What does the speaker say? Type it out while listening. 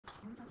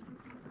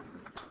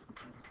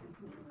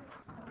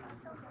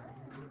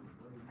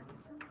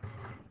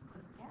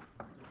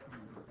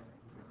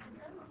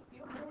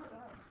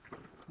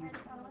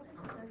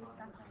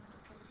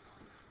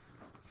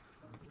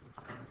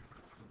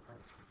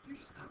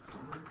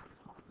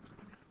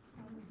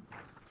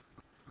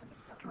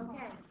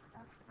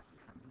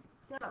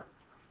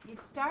You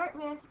start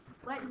with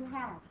what you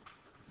have.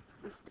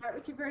 You start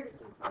with your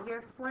vertices.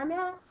 Your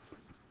format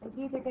is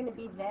either going to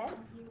be this.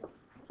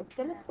 It's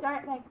going to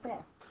start like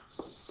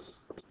this.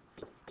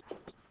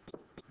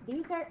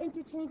 These are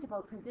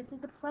interchangeable because this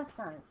is a plus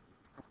sign.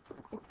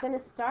 It's going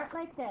to start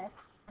like this.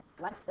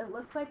 Like it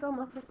looks like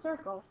almost a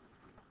circle,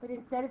 but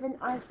instead of an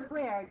r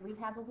squared, we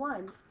have a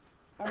 1.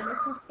 And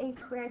this is a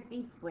squared,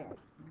 b squared.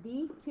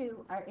 These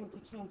two are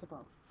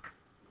interchangeable.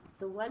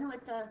 The one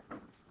with the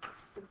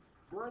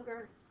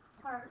longer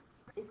part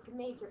is the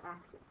major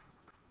axis.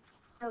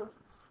 So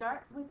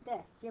start with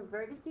this. Your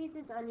vertices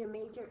is on your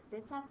major,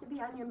 this has to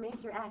be on your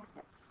major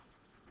axis.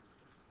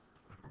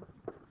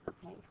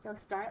 Okay, so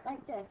start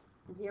like this.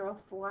 0,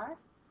 4,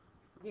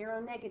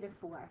 0, negative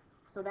 4.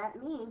 So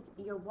that means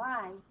your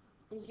y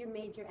is your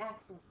major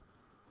axis.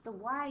 The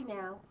y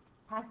now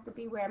has to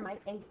be where my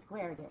a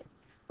squared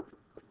is.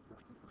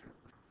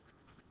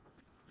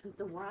 Because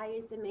the y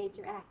is the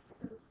major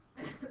axis.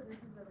 This is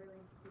a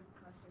really stupid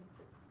question.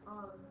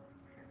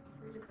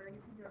 So the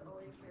vertices are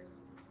always your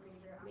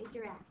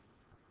major axis.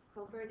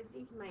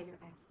 Co-vertices, minor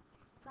axis.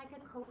 It's like a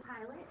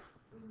co-pilot.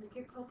 If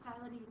your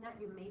co-pilot, he's not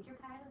your major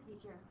pilot,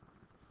 he's your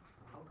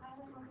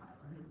co-pilot.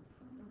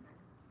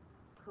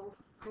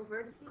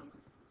 Co-vertices.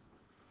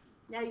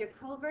 Now your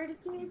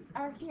co-vertices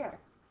are here.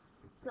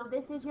 So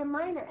this is your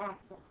minor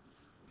axis.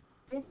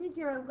 This is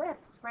your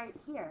ellipse right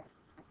here.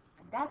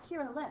 That's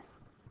your ellipse.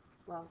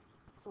 Well,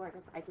 sort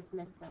of. I just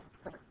missed the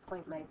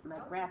point, my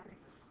graphic.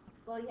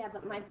 Well, yeah,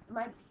 but my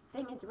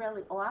thing is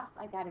really off.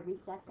 I got to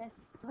reset this.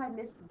 So I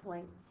missed the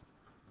point.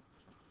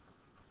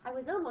 I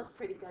was almost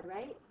pretty good,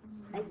 right?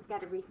 I just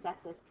got to reset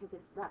this because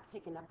it's not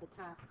picking up the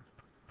top.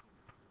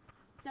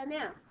 So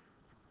now,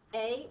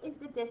 A is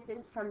the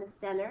distance from the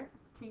center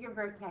to your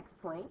vertex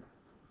point.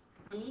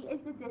 B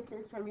is the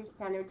distance from your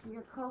center to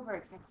your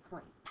co-vertex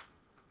point.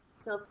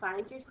 So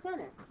find your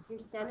center. Your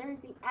center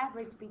is the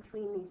average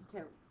between these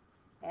two.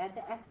 Add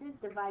the x's,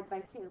 divide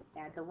by 2.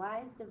 Add the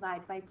y's,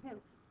 divide by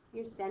 2.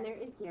 Your center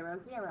is 0,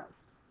 0.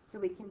 So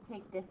we can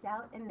take this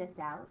out and this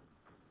out.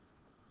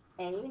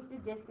 A is the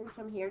distance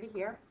from here to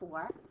here,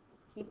 4.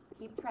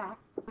 Keep track.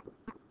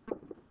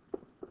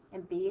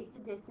 And B is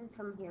the distance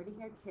from here to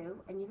here,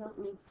 2. And you don't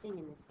need C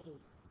in this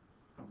case.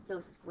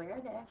 So square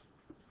this,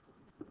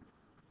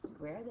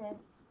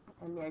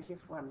 and there's your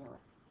formula.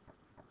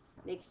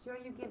 Make sure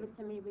you give it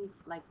to me,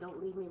 like don't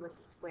leave me with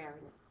the square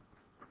in it.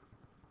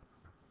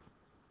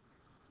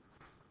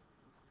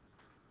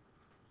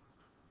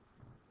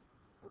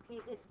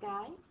 Okay, this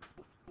guy,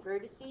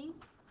 vertices,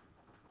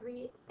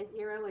 3,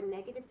 0, and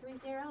negative 3,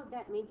 0,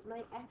 that means my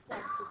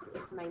x-axis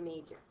is my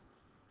major.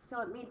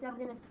 So it means I'm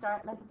going to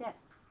start like this.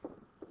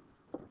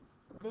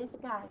 This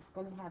guy's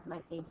going to have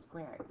my a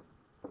squared.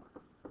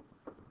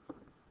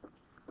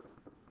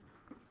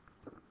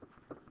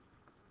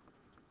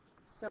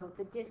 So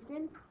the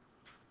distance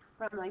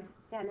from my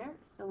center,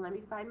 so let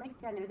me find my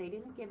center, they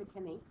didn't give it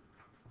to me.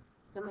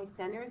 So my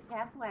center is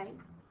halfway,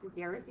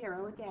 0,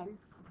 0 again,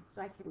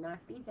 so I can knock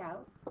these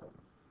out.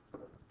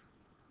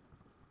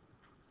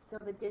 So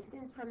the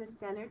distance from the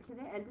center to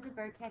the end of the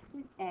vertex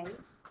is A,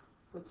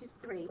 which is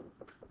 3.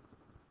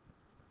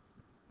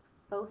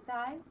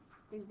 Foci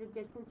is the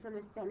distance from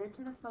the center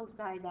to the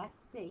foci,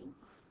 that's C,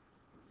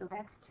 so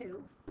that's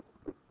 2.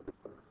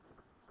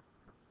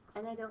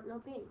 And I don't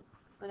know B.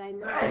 But I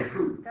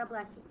know, God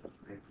bless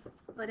you,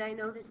 but I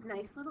know this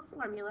nice little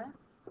formula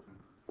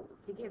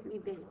to give me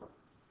B.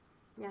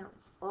 Now,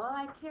 all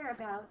I care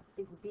about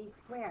is B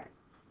squared,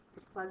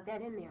 to plug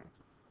that in there.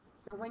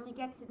 So when you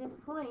get to this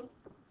point,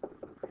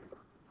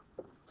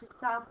 to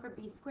solve for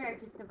B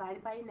squared, just divide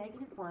it by a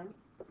negative 1.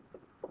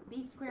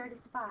 B squared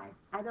is 5.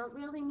 I don't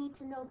really need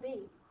to know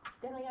B.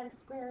 Then I got to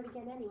square it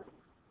again anyway.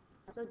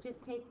 So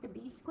just take the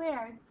B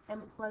squared and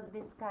plug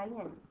this guy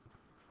in.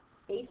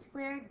 A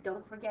squared,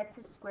 don't forget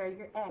to square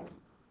your A.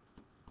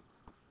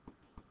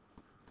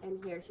 And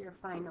here's your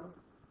final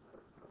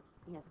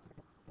answer.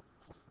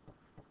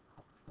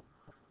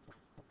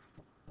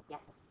 Yes?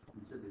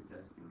 You said this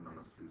test is due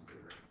next Tuesday,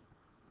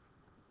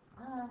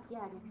 right?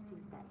 Yeah, next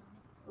Tuesday.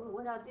 Well,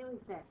 what I'll do is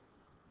this.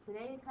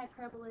 Today is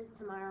hyperbolas,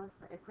 tomorrow's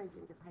the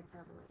equations of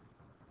hyperbolas.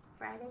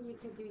 Friday you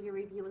can do your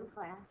review in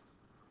class.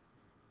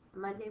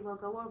 Monday we'll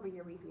go over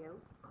your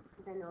review,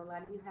 because I know a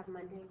lot of you have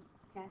Monday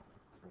tests.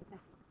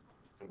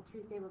 And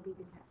Tuesday will be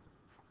the test.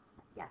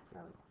 Yeah,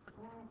 Rowan.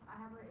 Well, I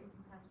have an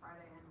AP test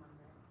Friday and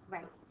Monday.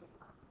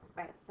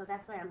 Right. So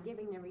that's why I'm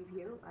giving the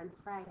review on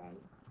Friday,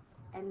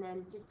 and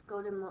then just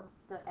go to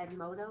the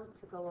Edmodo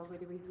to go over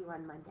the review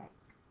on Monday.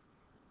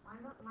 My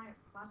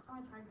last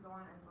time I tried to go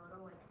on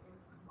Edmodo, like it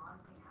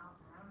logs me out,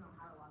 and I don't know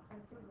how to log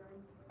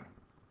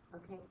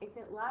out. Okay, if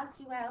it logs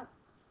you out,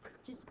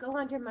 just go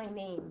under my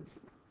name.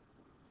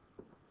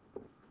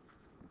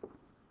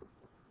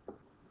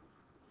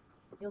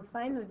 You'll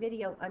find the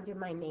video under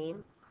my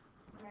name.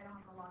 Okay, I don't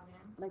have to log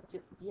in. Like,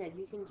 yeah,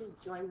 you can just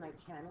join my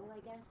channel, I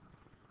guess.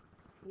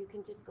 You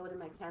can just go to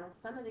my channel.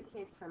 Some of the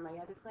kids from my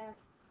other class,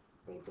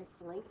 they just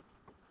link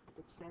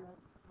the channel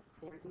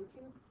to their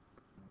YouTube,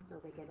 so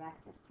they get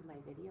access to my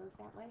videos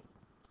that way.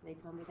 They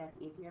told me that's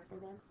easier for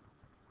them.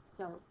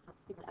 So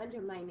it's under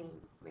my name,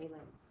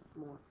 Raylan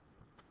Moore,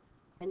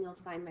 and you'll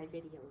find my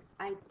videos.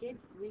 I did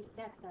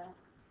reset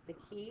the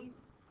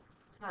keys,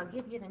 so I'll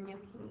give you the new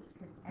key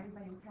because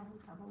everybody was having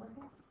trouble with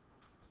it,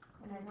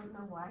 and I don't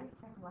know why it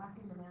kept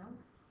locking them out.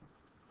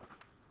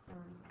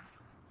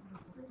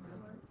 This is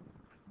what,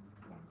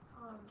 Yeah.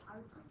 I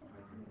was supposed to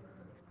have something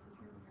with it, see if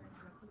your parents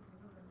were actually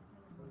thinking of it.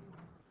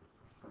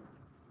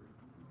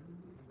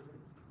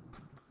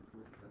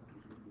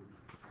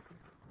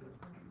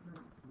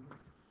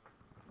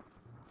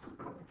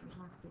 It's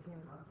locked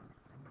again.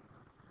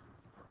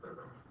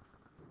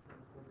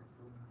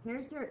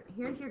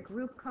 Here's your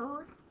group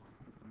code.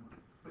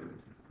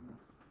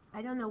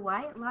 I don't know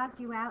why it locked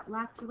you out,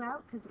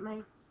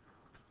 because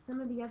some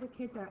of the other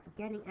kids are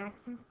getting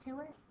access to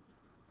it.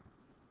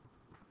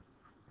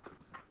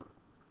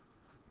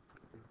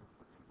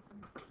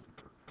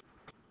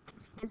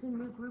 Here's a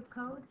new group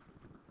code,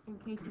 in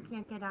case you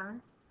can't get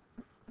on.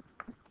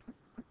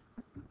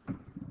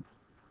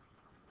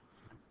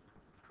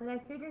 But I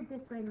figured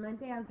this way,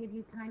 Monday I'll give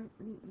you time,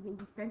 you can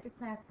just spend your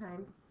class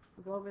time,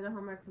 go over the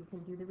homework, you can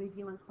do the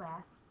review in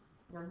class.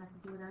 You don't have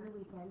to do it on the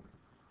weekend.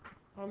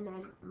 And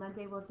then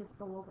Monday we'll just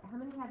go over, how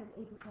many have an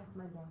AP test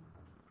Monday?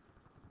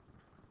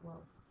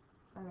 Whoa.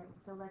 Alright,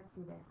 so let's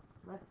do this.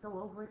 Let's go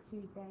over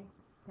Tuesday,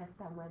 test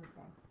on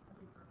Wednesday.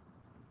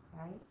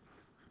 Alright?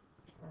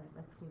 Alright,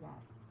 let's do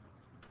that.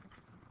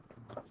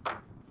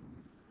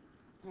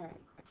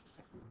 Alright.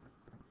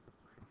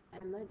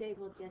 And Monday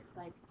we'll just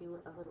like do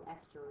a little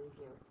extra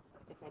review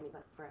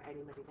for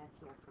anybody that's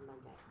here for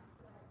Monday.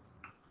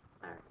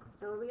 Alright,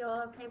 so are we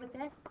all okay with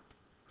this?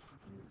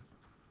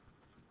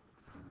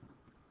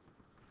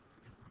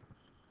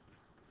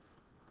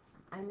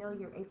 I know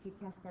your AP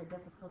tests are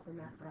difficult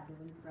enough rather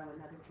than throw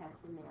another test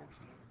in there.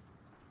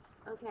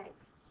 Okay,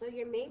 so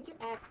your major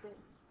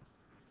axis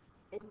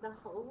is the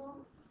whole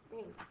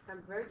thing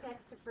from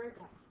vertex to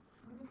vertex.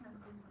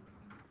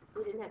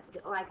 We didn't have to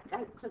do, I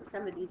took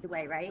some of these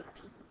away, right?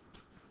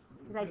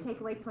 Did I take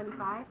away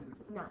 25?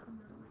 No.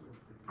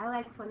 I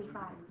like 25.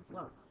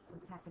 Whoa,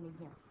 what's happening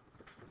here?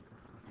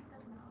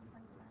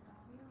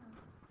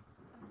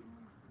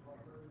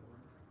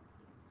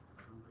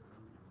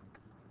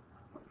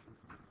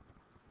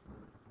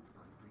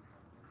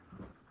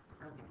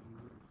 Okay.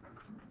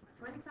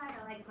 25, I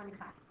like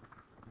 25.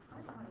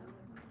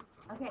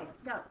 Okay,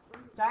 so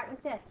start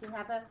with this. You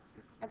have a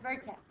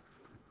vertex.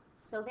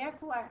 So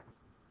therefore,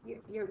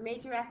 your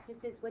major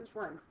axis is which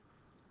one?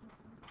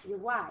 Your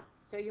y.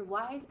 So your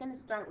y is going to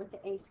start with the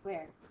a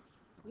squared.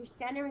 Your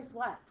center is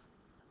what?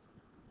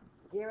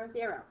 0,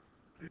 0.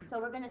 So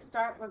we're going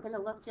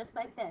to look just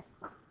like this.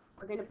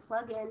 We're going to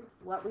plug in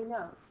what we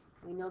know.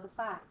 We know the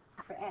 5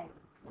 for a.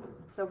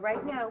 So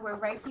right now, we're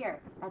right here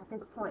at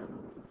this point.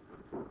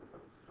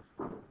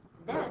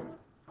 Then,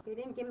 they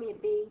didn't give me a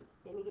b,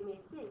 they didn't give me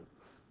a c.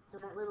 So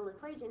that little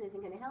equation isn't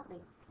going to help me.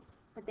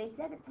 But they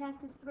said it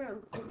passes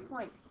through this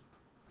point.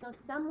 So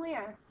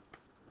somewhere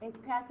is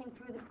passing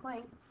through the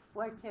point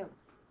 4, 2.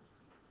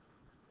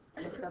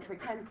 So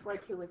pretend 4,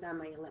 2 was on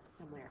my ellipse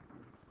somewhere.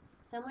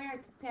 Somewhere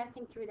it's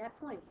passing through that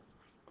point.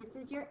 This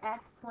is your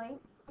x point,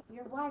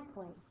 your y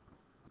point.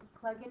 Just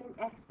plug in an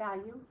x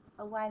value,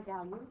 a y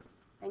value,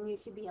 and you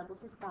should be able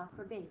to solve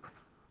for b.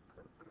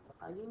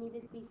 All you need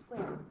is b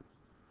squared.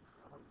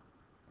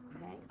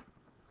 Okay?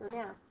 So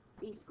now,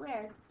 b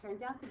squared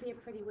turns out to be a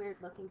pretty weird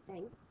looking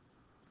thing.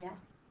 Yes?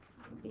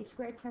 B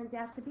squared turns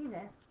out to be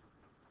this.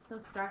 So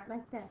start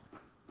like this.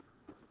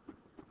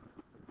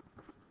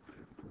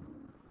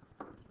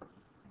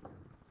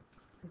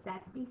 Because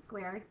that's b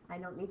squared. I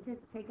don't need to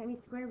take any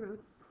square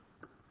roots.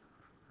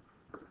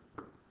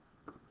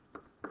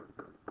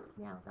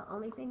 Now, the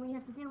only thing we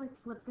have to do is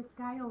flip this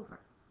guy over.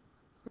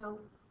 So,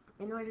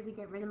 in order to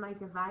get rid of my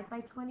divide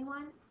by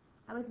 21,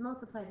 I would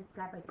multiply this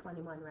guy by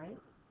 21, right?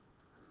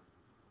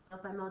 So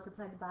if I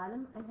multiply the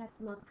bottom, I have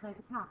to multiply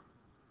the top.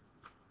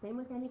 Same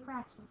with any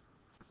fraction.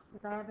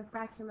 If I have a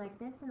fraction like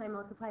this and I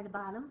multiply the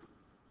bottom,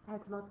 I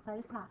have to multiply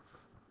the top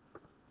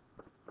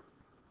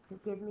to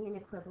give me an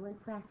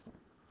equivalent fraction.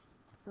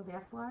 So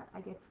therefore, I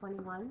get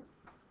 21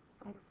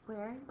 x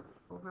squared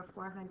over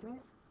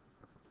 400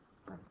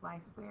 plus y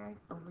squared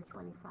over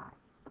 25.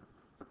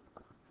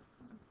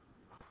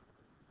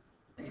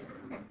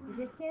 You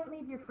just can't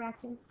leave your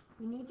fraction.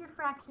 You need your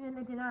fraction in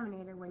the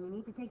denominator when you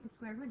need to take the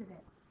square root of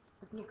it.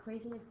 But the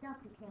equation itself,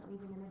 you can't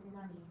leave it in the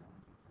denominator.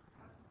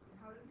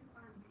 How did you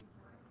find b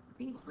squared?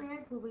 B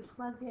squared, well, we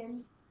plugged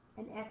in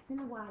an x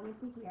and a y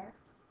into here,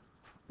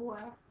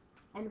 4,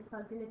 and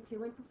plugged in a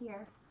 2 into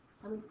here,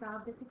 and we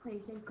solved this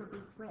equation for b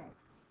squared.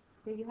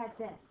 So you had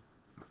this.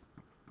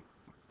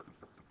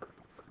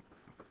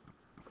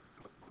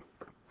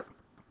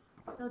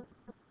 So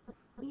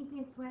the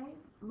easiest way,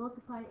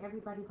 multiply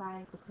everybody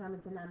by the common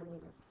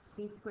denominator.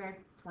 B squared,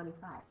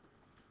 25.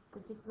 So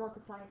just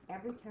multiply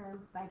every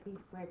term by b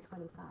squared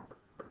 25.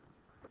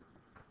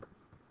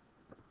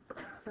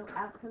 So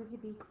out comes your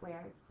b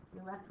squared.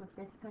 You're left with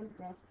this times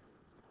this.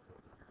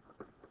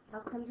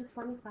 Out comes your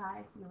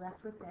 25. You're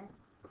left with this.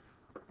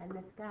 And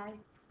this guy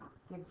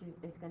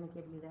is going to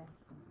give you this,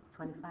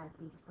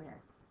 25b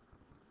squared.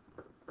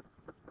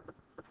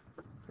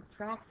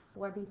 Subtract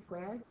 4b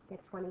squared, get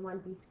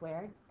 21b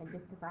squared, and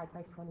just divide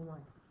by 21.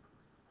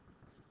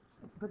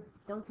 But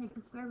don't take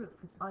the square root,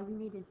 because all you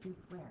need is b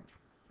squared.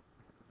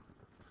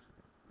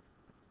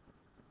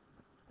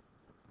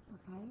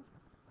 Okay?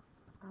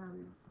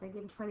 Did I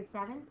give you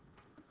 27?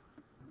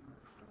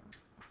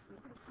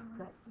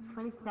 Good.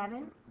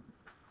 27.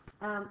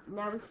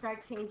 Now we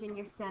start changing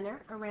your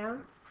center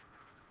around.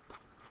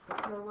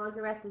 It's no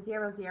longer at the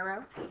 0,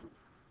 0.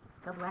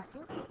 God bless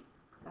you.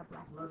 God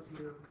bless you. Bless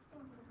you.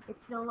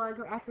 It's no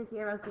longer at the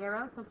 0,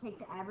 0, so take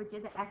the average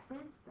of the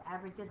x's, the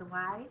average of the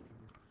y's,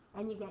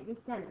 and you get your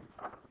center.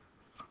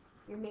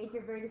 Your major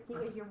vertex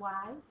is your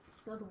y,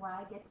 so the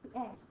y gets the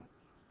a.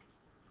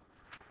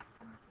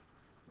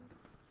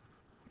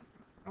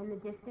 And the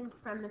distance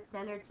from the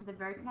center to the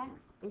vertex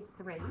is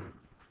 3.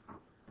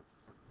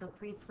 So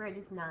 3 squared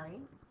is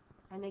 9.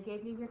 And they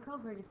gave you your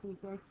co-vertices.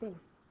 There's B.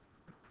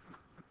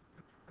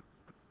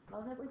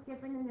 All that was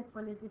different in this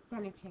one is the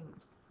center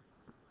changed.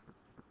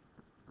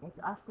 It's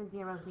off the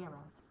 0,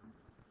 0.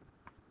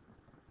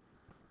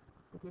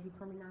 They give you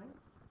 29?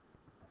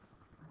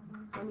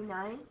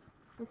 29.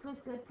 This was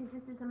good because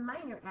this is a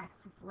minor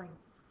axis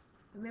length.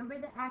 Remember,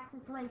 the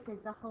axis length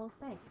is the whole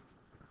thing.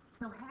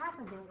 So half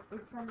of it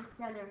is from the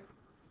center,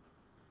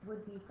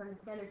 would be from the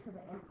center to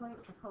the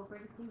endpoint. The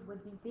co-vertices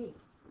would be B.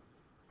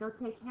 So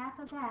take half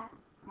of that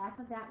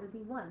would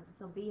be 1.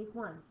 So B is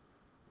 1.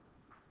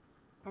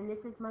 And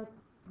this is my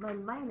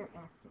minor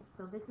axis.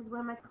 So this is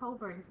where my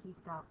co-vertices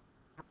go.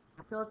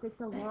 So if it's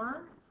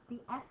along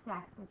the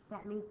x-axis,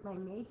 that means my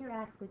major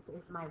axis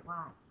is my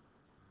y.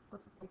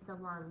 Whoops, it's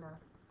along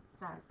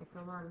it's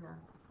along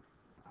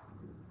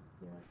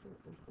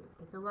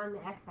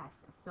the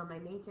x-axis. So my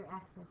major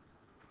axis.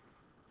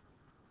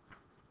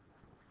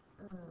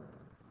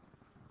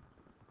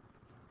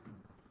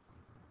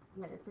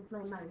 Yeah, this is my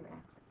minor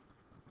axis.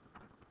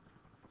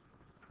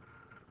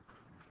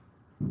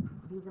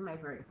 These are my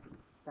vertices.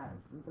 Sorry,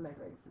 these are my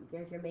vertices.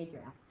 There's your major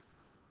axis.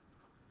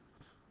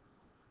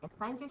 And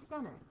find your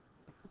center.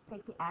 Just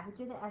take the average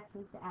of the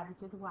x's, the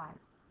average of the y's.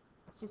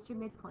 It's just your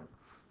midpoint.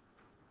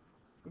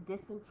 The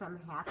distance from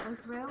halfway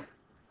through,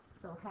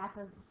 so half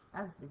of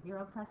the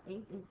 0 plus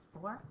 8 is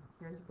 4.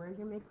 There's where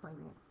your midpoint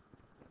is.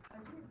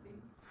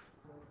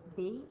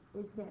 B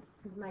is this,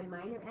 because my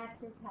minor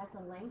axis has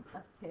a length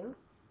of 2.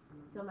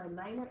 So my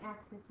minor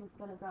axis is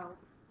going to go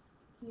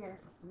here,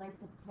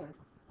 length of 2.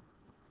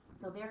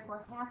 So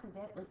therefore, half of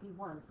it would be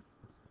 1.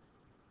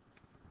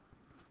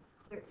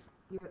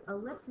 Your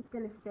ellipse is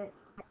going to sit,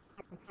 like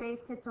say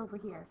it sits over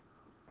here.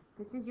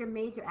 This is your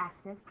major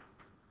axis.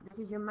 This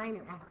is your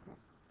minor axis.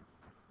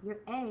 Your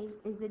A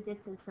is the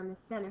distance from the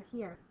center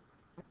here.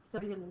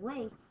 So your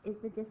length is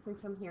the distance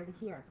from here to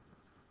here.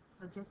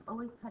 So just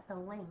always cut the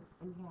length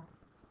in half.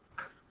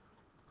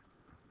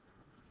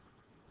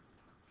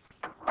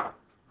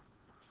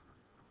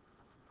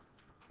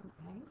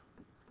 Okay.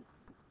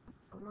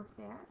 Almost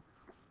there.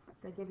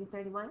 Did I give you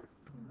 31?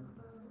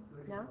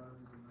 No?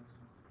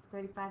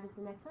 35 is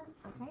the next one?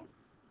 Okay.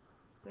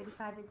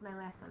 35 is my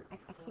last one. I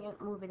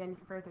can't move it any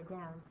further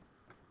down.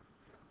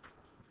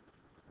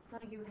 So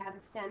you have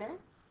a center.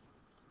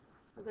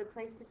 A good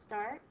place to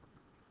start.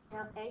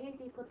 Now A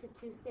is equal to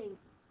 2C.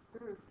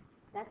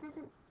 That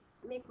doesn't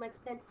make much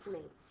sense to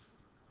me.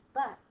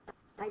 But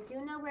I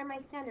do know where my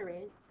center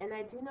is, and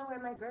I do know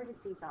where my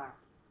vertices are.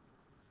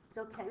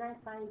 So can I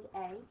find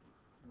A?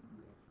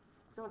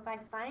 So if I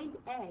find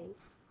A,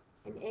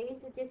 and A is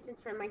the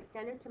distance from my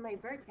center to my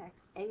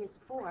vertex, A is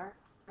 4,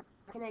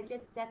 can I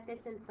just set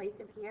this in place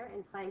of here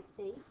and find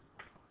C?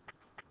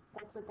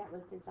 That's what that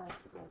was designed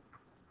to do.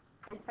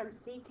 And from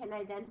C, can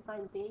I then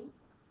find B?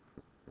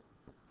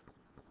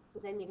 So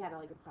then you got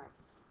all your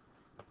parts.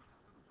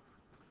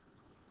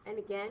 And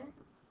again,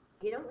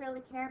 you don't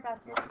really care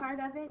about this part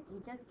of it, you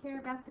just care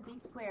about the B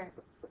squared.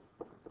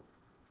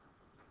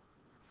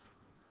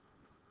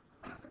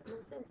 No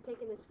sense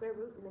taking the square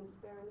root and then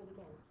squaring it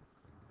again.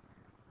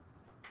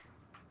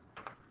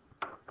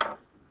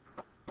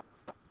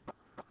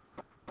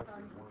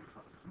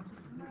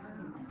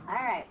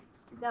 Alright,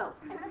 so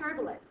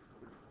hyperbolas.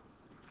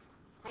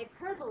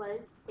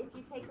 Hyperbolas, if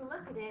you take a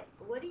look at it,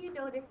 what do you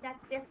notice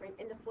that's different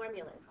in the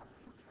formulas?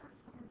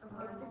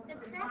 It's a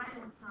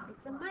subtraction.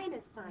 It's a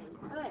minus sign.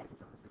 Good.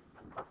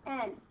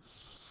 And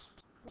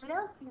what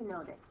else do you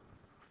notice?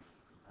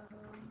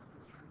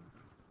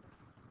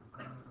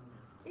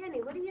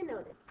 Danny, what do you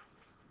notice?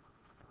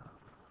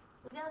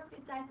 What else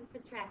besides the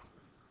subtraction?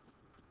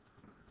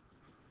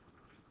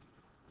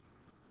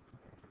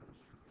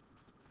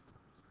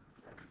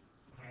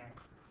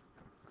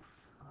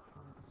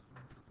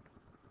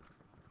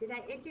 Did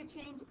I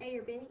interchange A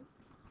or B?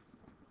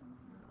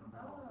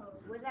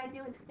 What did I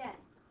do instead?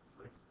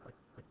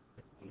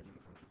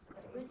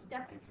 Switched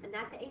up, and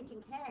not the H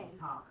and K,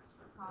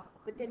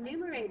 but the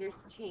numerators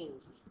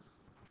changed.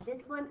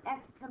 This one,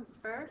 X comes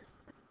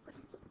first.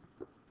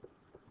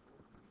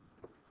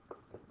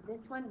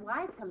 This one,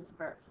 Y comes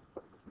first.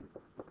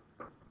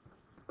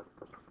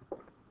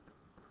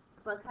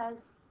 Because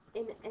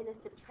in a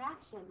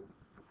subtraction,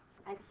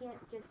 I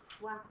can't just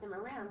swap them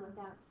around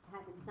without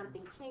having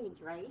something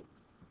change, right?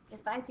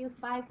 If I do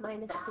 5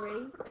 minus 3,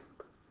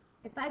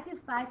 if I do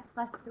 5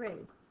 plus 3,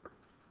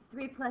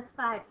 3 plus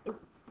 5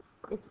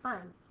 is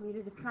fine,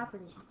 commutative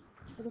property.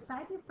 But if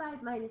I do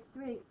 5 minus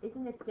 3,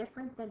 isn't it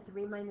different than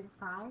 3 minus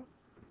 5?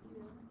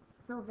 Yeah.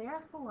 So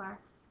therefore,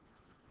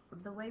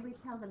 the way we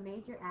tell the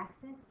major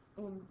axis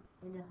in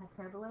a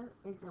hyperbola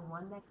is the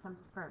one that comes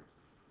first,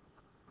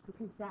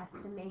 because that's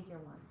the major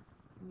one.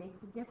 It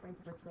makes a difference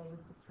which way we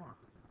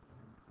subtract.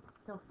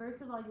 So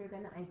first of all, you're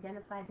going to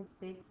identify this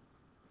big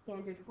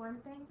standard form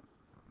thing.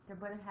 They're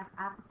going to have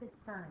opposite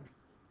signs.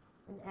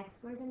 An x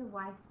squared and a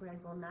y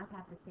squared will not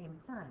have the same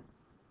sign.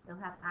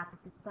 They'll have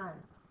opposite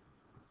signs.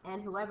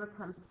 And whoever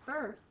comes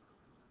first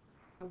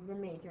is the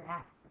major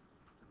axis.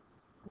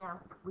 Now,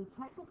 we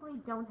technically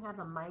don't have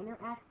a minor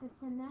axis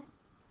in this.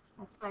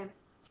 That's why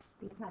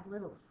these have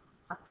little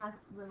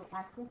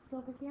asterisks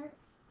over here.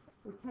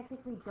 We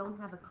technically don't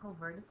have a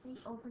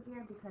covertice over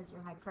here because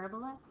your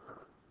hyperbola.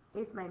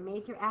 If my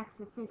major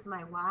axis is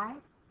my y,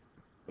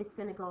 it's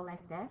going to go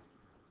like this.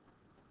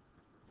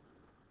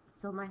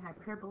 So my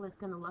hyperbola is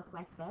going to look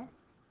like this.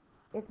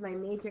 If my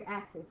major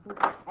axis is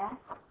x,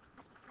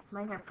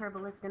 my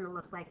hyperbola is going to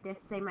look like this.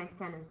 Say my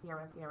center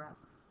 0, 0.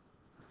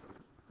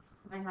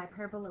 My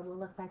hyperbola will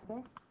look like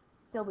this.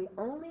 So we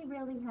only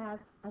really have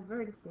a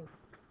vertices.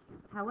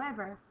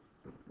 However,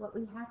 what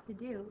we have to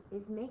do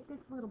is make this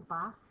little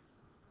box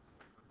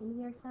in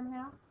here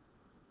somehow.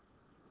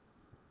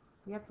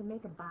 We have to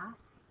make a box,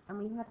 and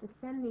we have to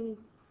send these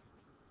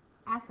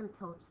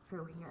asymptotes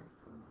through here,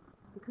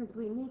 because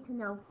we need to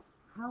know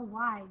how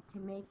wide to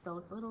make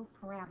those little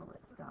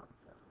parabolas go.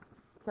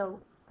 So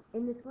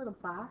in this little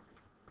box,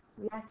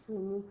 we actually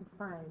need to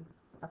find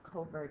a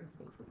covertice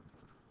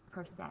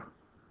per se,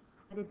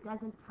 but it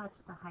doesn't touch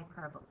the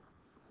hyperbola.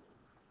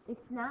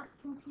 It's not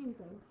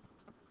confusing,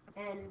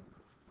 and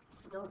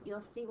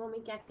you'll see when we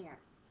get there.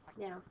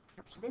 Now,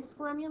 this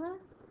formula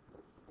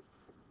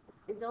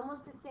is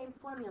almost the same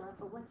formula,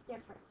 but what's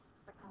different?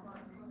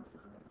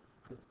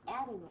 It's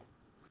adding it.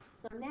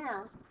 So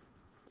now,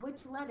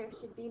 which letter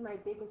should be my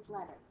biggest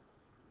letter?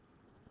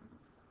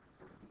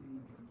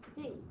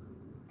 C.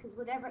 Because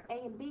whatever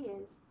A and B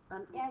is,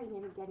 I'm adding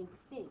it and getting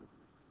C.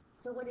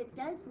 So what it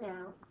does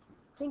now,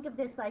 think of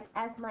this like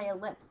as my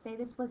ellipse. Say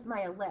this was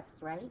my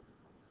ellipse, right?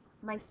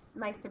 My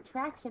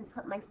subtraction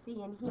put my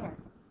C in here.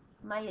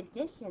 My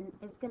addition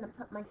is going to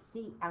put my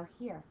C out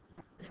here.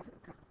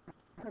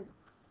 Because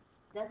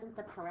doesn't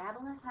the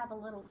parabola have a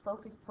little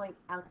focus point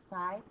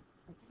outside?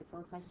 It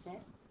goes like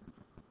this.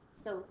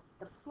 So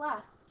the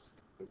plus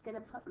is going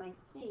to put my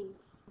C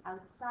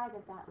outside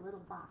of that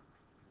little box.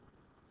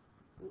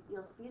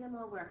 You'll see them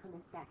all work in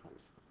a second.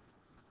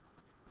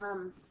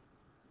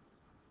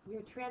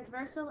 Your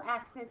transversal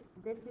axis,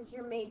 this is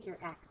your major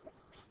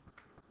axis.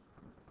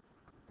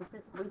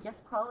 We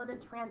just call it a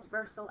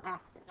transversal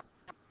axis.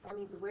 That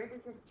means where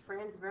does this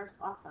transverse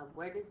off of?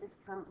 Where does this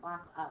come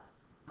off of?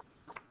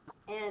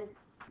 And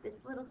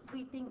this little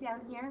sweet thing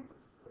down here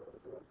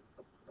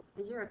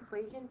is your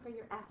equation for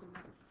your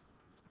asymptotes.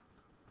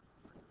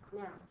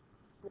 Now,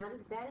 it's not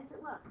as bad as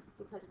it looks,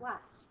 because watch.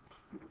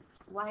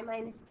 Y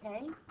minus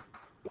k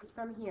is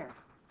from here.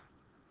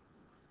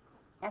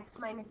 X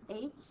minus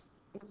h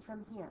is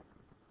from here.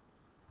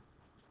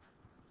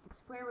 The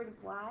square root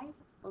of y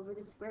over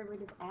the square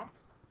root of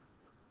x,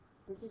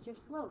 this is your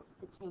slope,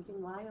 the change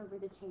in y over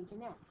the change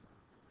in x.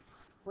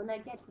 When I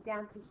get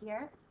down to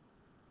here,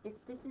 if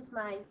this is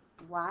my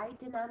y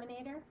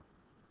denominator,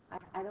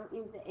 I don't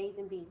use the a's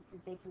and b's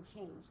because they can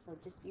change. So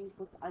just use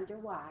what's under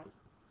y,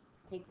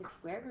 take the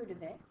square root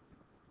of it,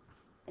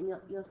 and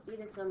you'll see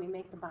this when we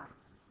make the box.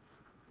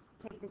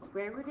 Take the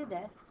square root of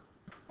this,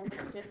 and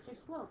it's just your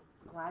slope,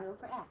 y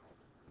over x.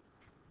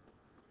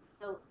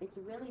 So it's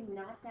really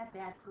not that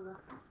bad to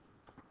look at.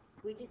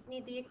 We just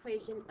need the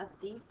equation of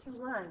these two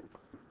lines,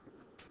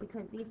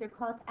 because these are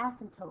called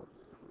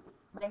asymptotes.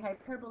 My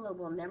hyperbola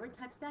will never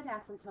touch that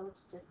asymptote,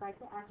 just like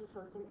the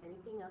asymptotes in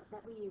anything else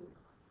that we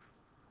use.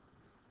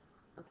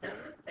 Okay?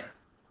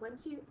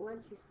 Once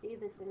you see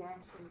this in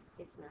action,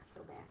 it's not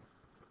so bad.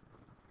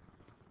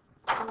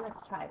 So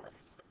let's try this.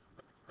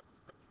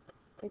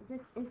 It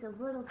just is a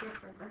little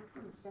different. I'm just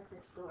going to shut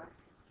this door.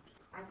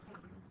 I can't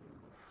continue.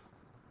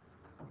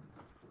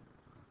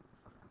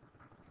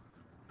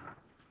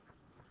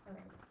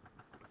 Okay.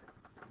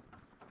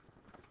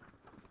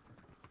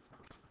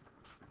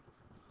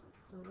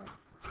 So let's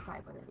try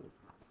one of these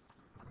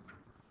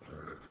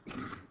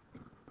guys.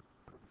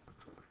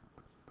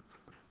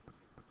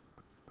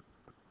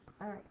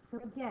 Alright, so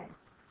again,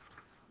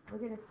 we're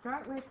going to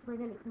start with, we're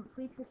going to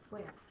complete the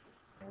square.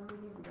 We're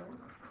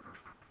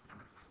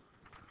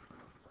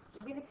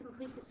going to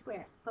complete the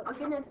square, but we're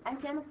going to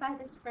identify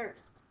this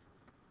first.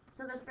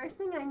 So the first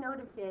thing I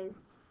notice is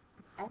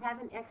I have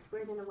an x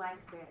squared and a y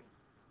squared.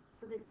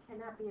 So this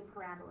cannot be a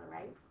parabola,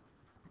 right?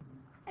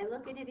 I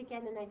look at it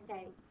again and I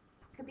say,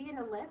 it could be an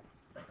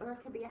ellipse or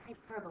it could be a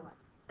hyperbola.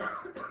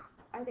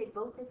 Are they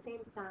both the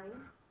same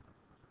sign?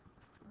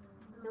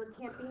 So it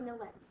can't be an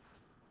ellipse.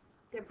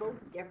 they're both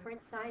different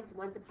signs.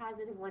 One's a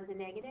positive, one's a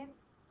negative.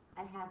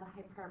 I have a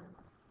hyperbola.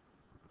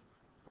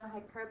 So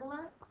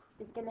hyperbola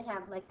is going to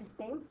have like the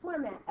same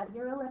format of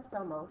your ellipse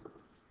almost,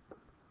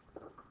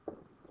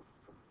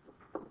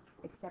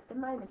 except the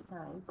minus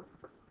sign.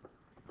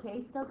 The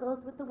K still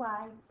goes with the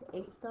Y, the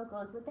H still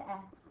goes with the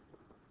X.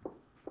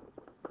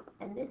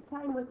 And this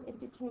time what's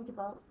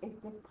interchangeable is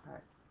this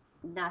part,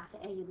 not the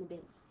A and the B.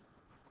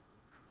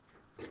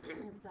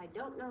 So I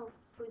don't know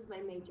who's my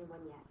major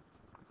one yet,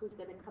 who's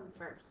going to come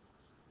first.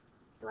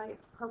 So I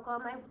hook all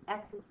my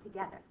X's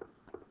together.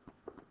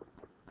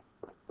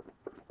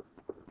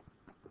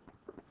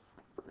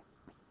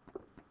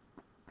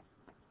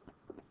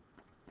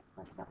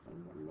 What's up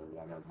in here? Maybe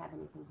I don't have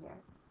anything here.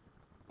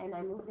 And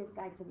I move this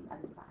guy to the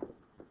other side.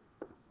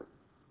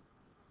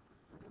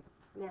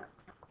 Now,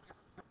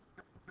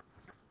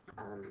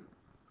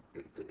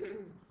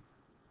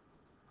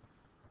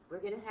 we're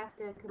going to have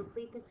to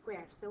complete the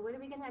square. So what are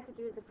we going to have to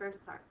do with the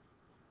first part?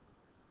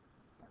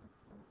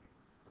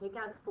 Take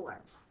out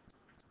 4.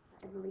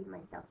 I didn't leave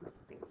myself much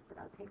space, but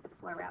I'll take the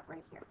 4 out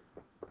right here.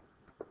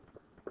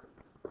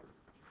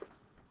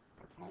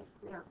 Okay,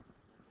 now,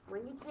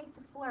 when you take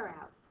the 4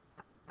 out,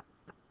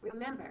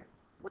 remember,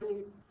 when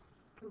you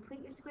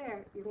complete your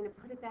square, you're going to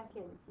put it back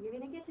in. You're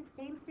going to get the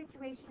same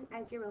situation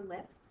as your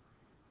ellipse.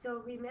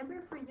 So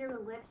remember for your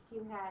ellipse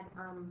you had,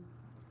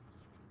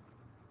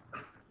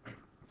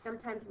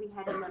 sometimes we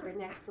had a number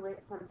next to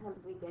it,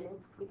 sometimes we didn't.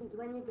 Because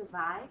when you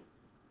divide,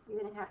 you're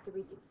going to have to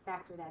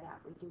factor that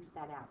out, reduce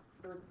that out.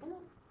 So it's going to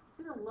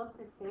look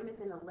the same as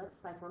an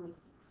ellipse like when we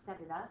set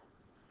it up.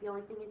 The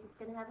only thing is it's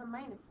going to have a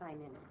minus sign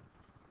in it.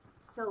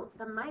 So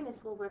the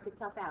minus will work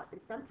itself out.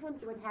 And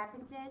sometimes what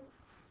happens is,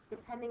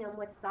 depending on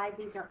what side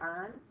these are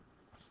on,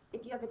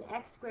 if you have an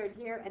x squared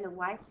here and a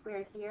y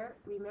squared here,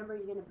 remember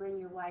you're going to bring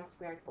your y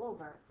squared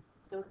over.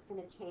 So it's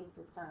going to change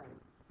the sign.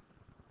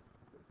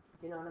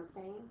 Do you know what I'm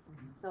saying?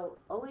 Mm-hmm. So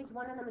always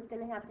one of them is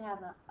going to have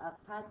a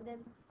positive,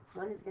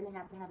 one is going to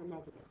have a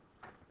negative.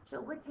 So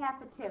what's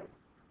half of 2?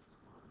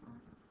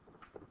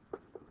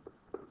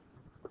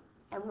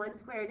 And 1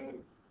 squared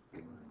is?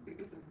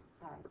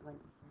 Sorry, 1.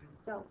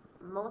 So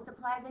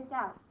multiply this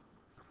out.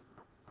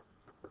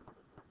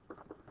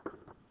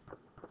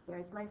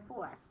 There's my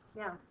 4.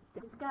 Now,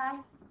 this guy,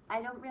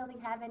 I don't really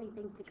have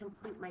anything to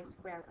complete my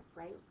square with,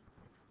 right?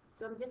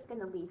 So I'm just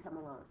going to leave him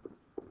alone.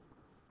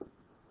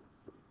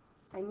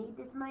 I need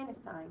this minus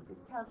sign. This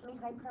tells me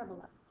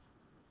hyperbola.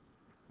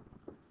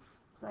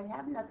 So I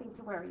have nothing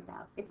to worry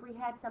about. If we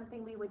had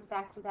something, we would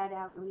factor that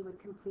out and we would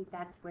complete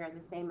that square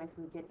the same as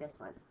we did this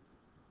one.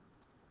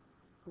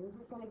 So this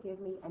is going to give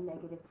me a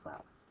negative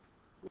 12.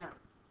 Now,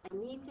 I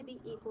need to be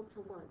equal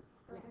to 1.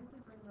 So I need to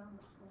bring down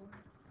the 4.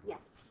 Yes.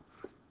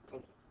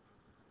 Thank you.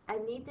 I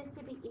need this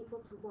to be equal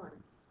to 1,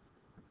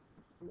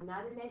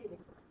 not a negative 1.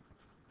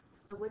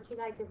 So what should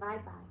I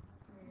divide by?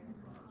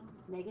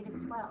 Negative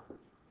 12.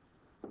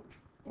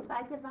 If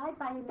I divide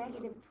by a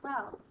negative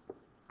 12,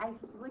 I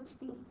switch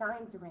these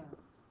signs around.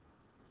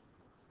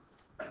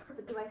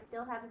 But do I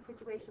still have a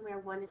situation where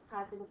 1 is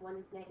positive, 1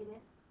 is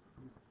negative?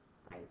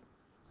 Right.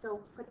 So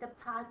put the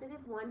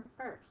positive 1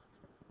 first.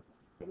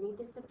 I need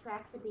to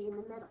subtract to be in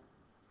the middle.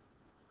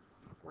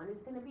 1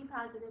 is going to be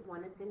positive,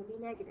 1 is going to be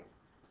negative.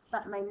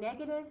 But my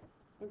negative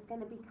is going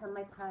to become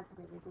my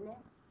positive, isn't it?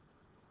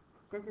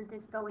 Doesn't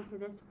this go into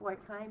this 4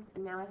 times,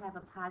 and now I have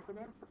a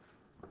positive?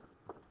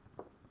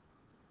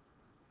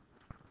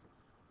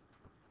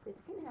 This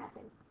can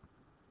happen,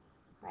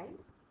 right?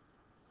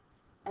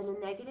 And a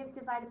negative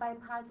divided by a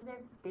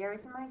positive,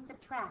 there's my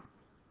subtract.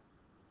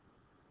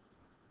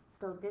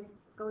 So this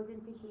goes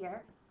into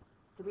here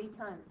 3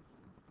 times.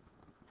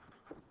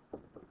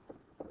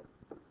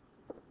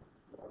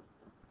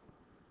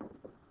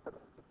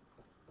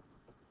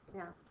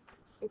 Now,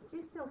 it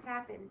just so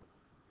happened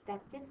that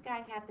this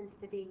guy happens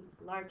to be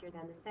larger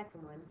than the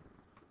second one.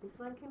 This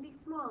one can be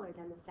smaller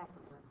than the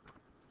second one,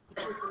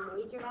 because the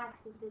major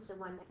axis is the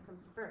one that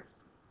comes first.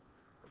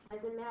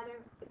 It doesn't matter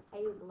if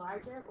A is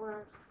larger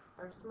or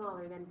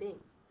smaller than B.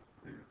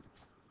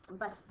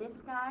 But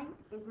this guy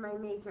is my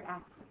major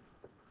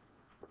axis.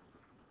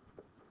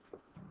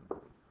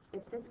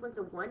 If this was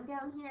a 1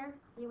 down here,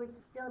 he would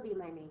still be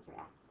my major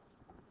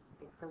axis.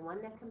 It's the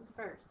one that comes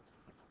first.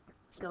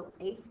 So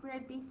A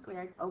squared, B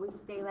squared always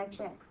stay like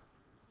this.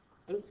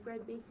 A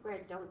squared, B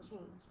squared don't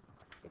change.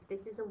 If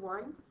this is a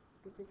 1,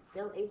 this is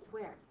still A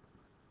squared.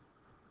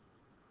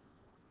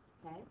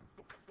 Okay?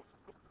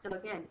 So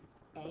again,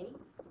 A,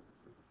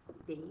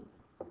 B,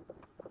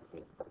 C.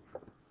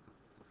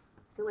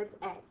 So what's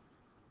A?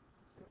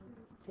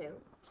 2.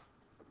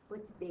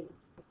 What's B?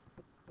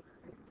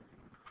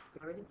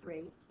 Square root of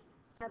 3.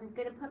 So I'm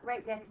going to put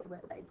right next to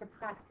it. It's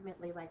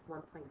approximately like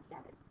 1.7.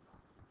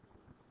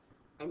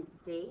 And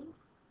C,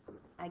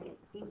 I get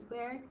C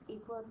squared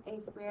equals A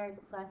squared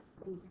plus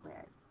B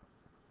squared.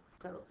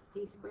 So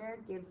C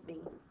squared gives me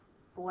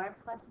 4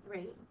 plus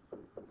 3.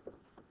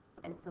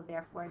 And so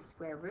therefore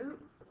square root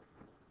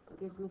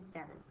gives me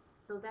 7.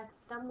 So that's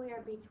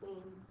somewhere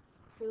between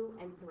 2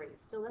 and 3.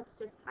 So let's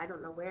just, I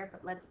don't know where,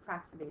 but let's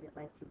approximate it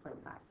like 2.5.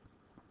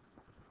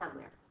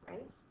 somewhere,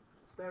 right?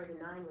 Square root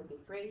of 9 would be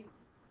 3.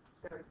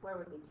 Square root of 4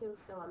 would be 2,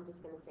 so I'm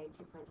just going to say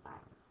 2.5.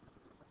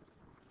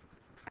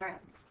 All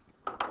right.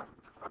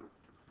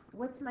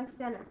 What's my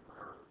center?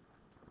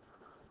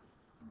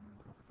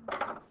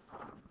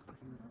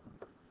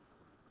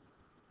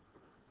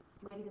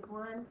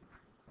 -1,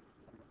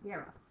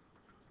 0.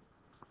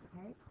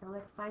 Okay, so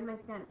let's find my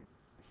center.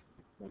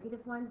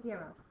 -1,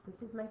 0.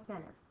 This is my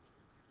center.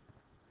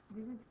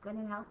 This is going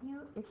to help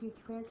you if you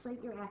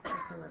translate your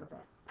axis a little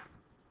bit.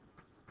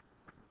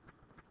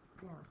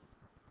 Now,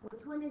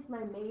 which one is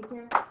my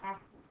major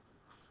axis?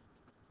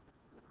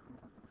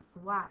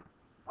 The y.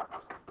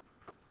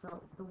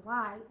 So the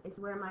y is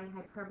where my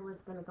hyperbola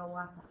is going to go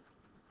off of.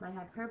 My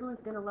hyperbola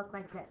is going to look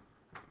like this.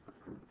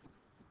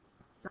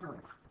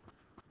 Somewhere.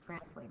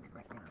 Translated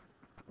right now.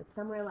 But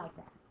somewhere like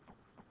that.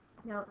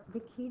 Now, the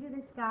key to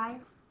this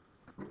guy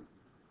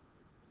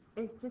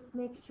is just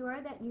make sure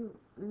that you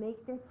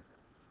make this,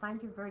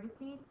 find your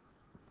vertices,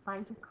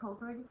 find your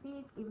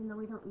co-vertices, even though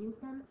we don't use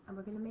them, and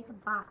we're going to make a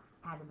box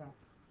out of this.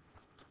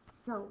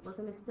 So we're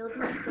going to still do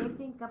the same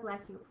thing, God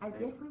bless you, as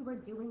if we were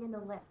doing an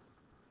ellipse.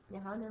 You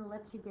know how in an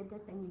ellipse you did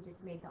this and you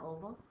just made the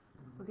oval?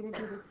 We're going to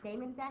do the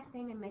same exact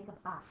thing and make a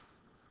box.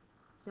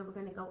 So we're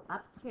going to go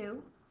up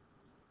 2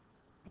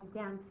 and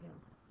down 2.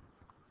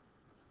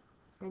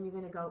 Then you're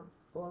going to go,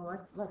 well,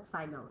 let's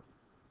find those.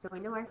 So we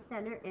know our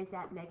center is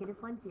at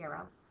 -1,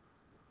 0.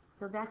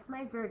 So that's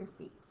my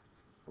vertices.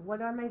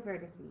 What are my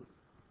vertices?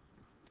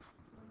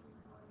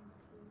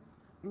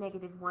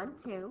 -1,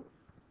 2,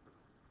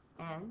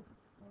 and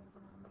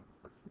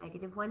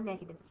 -1,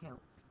 -2.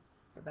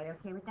 Everybody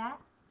okay with that?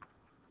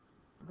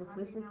 This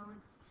was the,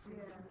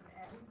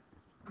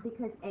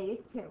 because A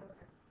is 2.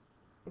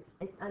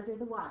 It's under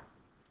the y.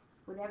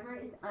 Whatever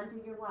is under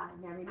your y.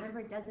 Now remember,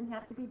 it doesn't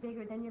have to be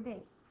bigger than your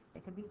B.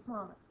 It could be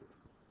smaller.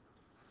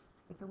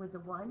 If it was a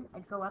 1,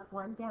 I'd go up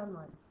 1, down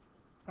 1.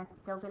 That's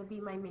still going to be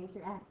my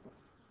major axis.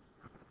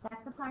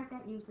 That's the part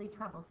that usually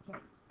troubles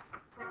kids.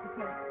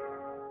 Because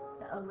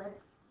the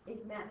ellipse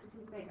is matters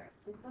who's bigger.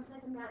 This one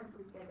doesn't matter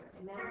who's bigger.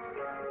 It matters who's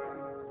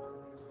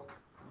bigger.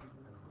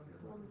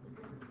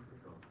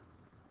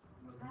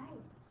 Hi.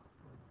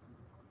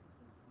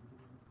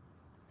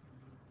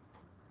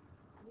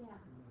 Yeah.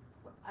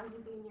 Are you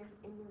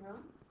in your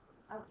room?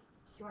 Oh,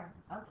 sure.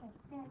 Okay.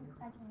 Thanks.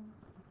 Okay.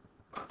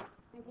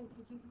 Megan,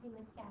 could you see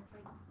Miss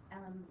Stafford in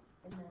her room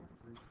at the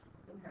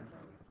end of the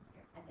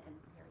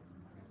period?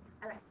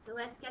 All right. So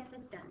let's get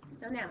this done.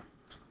 So now,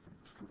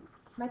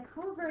 my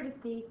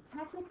co-vertices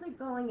technically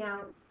going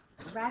out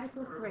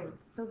radical 3.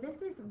 So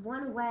this is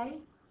one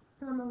away.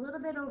 So I'm a little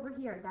bit over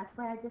here. That's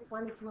why I just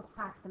wanted to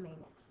approximate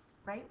it.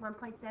 Right?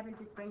 1.7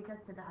 just brings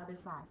us to the other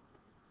side.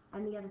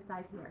 And the other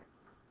side here.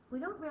 We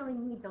don't really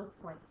need those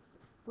points.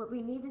 What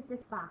we need is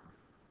this box.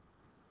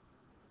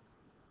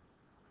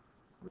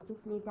 We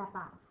just need that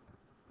box.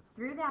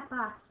 Through that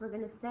box, we're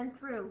going to send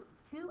through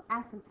 2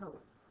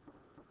 asymptotes.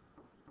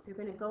 They're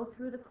going to go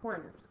through the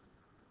corners.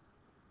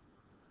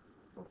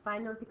 We'll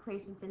find those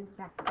equations in a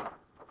second.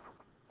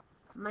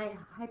 My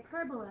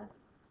hyperbola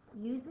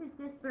uses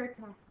this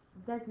vertex,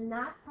 does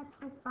not touch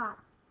this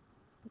box,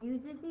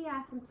 uses the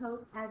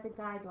asymptote as a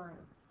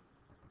guideline.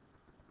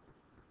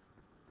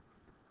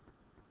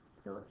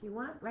 So if you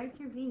want, write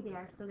your V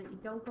there so that you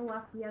don't go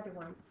off the other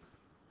one.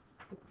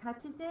 It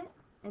touches it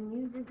and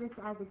uses this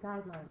as a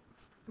guideline.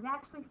 It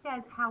actually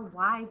says how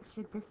wide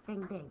should this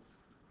thing be.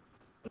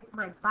 If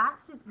my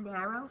box is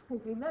narrow,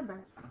 because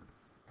remember,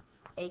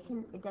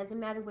 it doesn't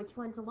matter which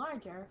one's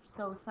larger,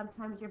 so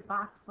sometimes your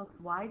box looks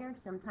wider,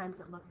 sometimes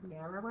it looks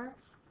narrower.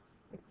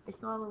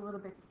 It's all a little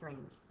bit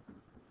strange.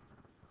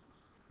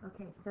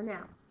 Okay, so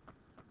now,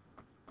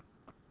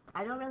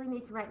 I don't really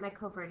need to write my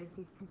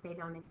co-vertices because they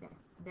don't exist.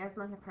 There's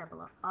my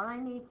hyperbola. All I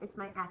need is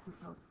my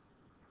asymptotes.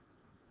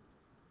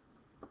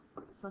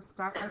 So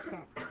start like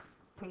this.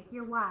 Take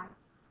your y.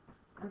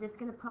 I'm just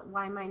going to put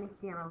y minus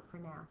 0 for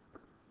now.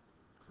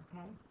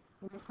 Okay?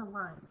 And it's a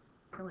line.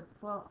 So it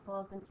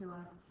falls into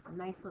a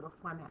nice little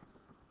format.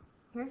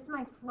 Here's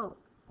my slope.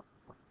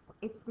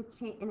 It's the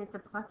change, and it's a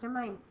plus or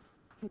minus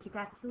because you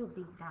got 2 of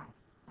these guys.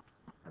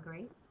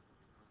 Agree?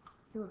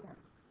 2 of them.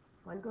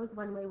 One goes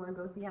one way, one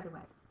goes the other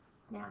way.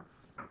 Now,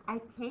 I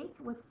take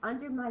what's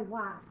under my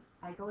y.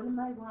 I go to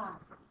my y.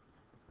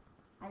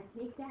 I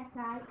take that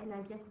guy and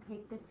I just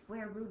take the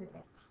square root of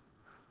it.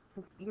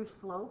 Because your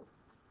slope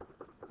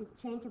is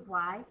change of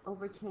y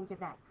over change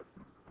of x.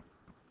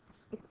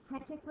 It's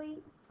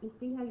technically, you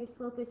see how your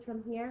slope is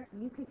from here?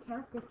 You could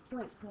count this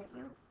point, can't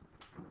you?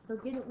 So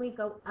didn't we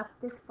go up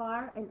this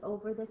far and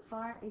over this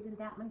far? Isn't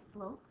that my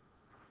slope?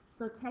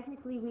 So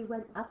technically we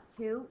went up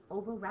 2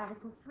 over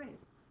radical 3.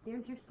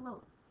 There's your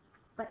slope.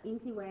 But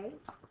easy way,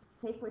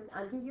 take what's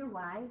under your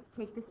y,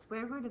 take the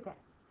square root of it.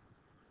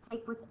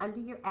 Take what's under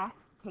your x,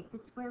 take the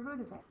square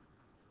root of it.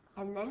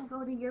 And then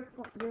go to your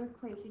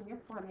equation, your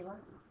formula,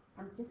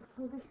 and just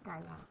pull this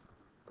guy out.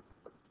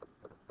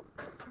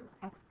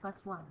 X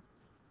plus 1.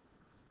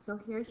 So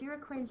here's your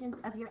equations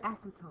of your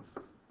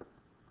asymptotes.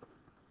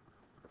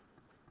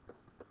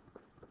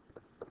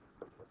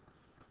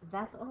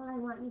 That's all I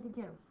want you to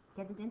do.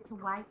 get it into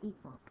y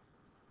equals.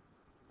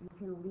 You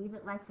can leave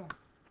it like this.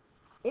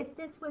 If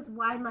this was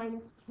y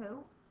minus 2,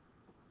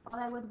 all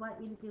I would want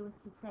you to do is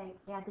to say,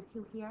 add the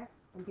 2 here,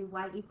 and do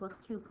y equals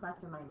 2 plus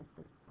or minus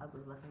this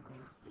ugly looking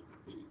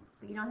thing.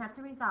 But you don't have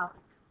to resolve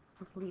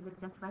it. Just leave it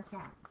just like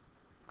that.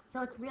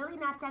 So it's really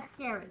not that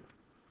scary.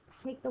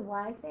 Take the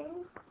y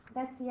thing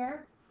that's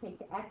here, take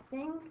the x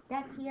thing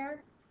that's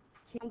here,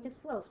 change the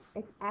slope.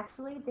 It's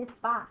actually this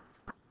box.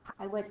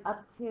 I went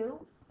up 2,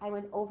 I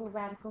went over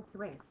radical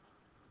 3.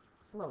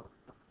 Slope.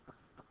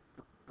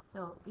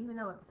 So even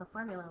though the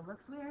formula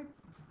looks weird,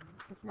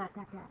 it's not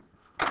that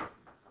bad.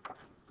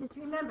 Just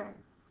remember,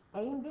 A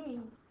and B,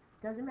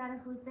 doesn't matter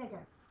who's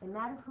bigger. It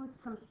matters who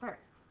comes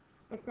first.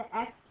 If the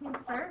x came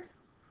first,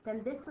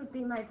 then this would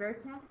be my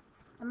vertex,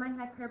 and my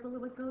hyperbola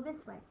would go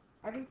this way.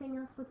 Everything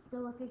else would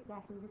still look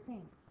exactly the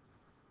same.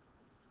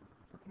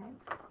 Okay?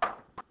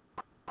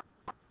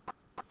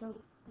 So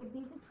give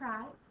these a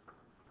try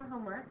for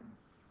homework.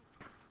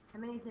 How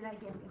many did I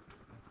give you?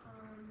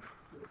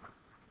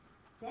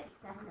 6?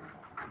 That's not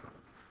bad.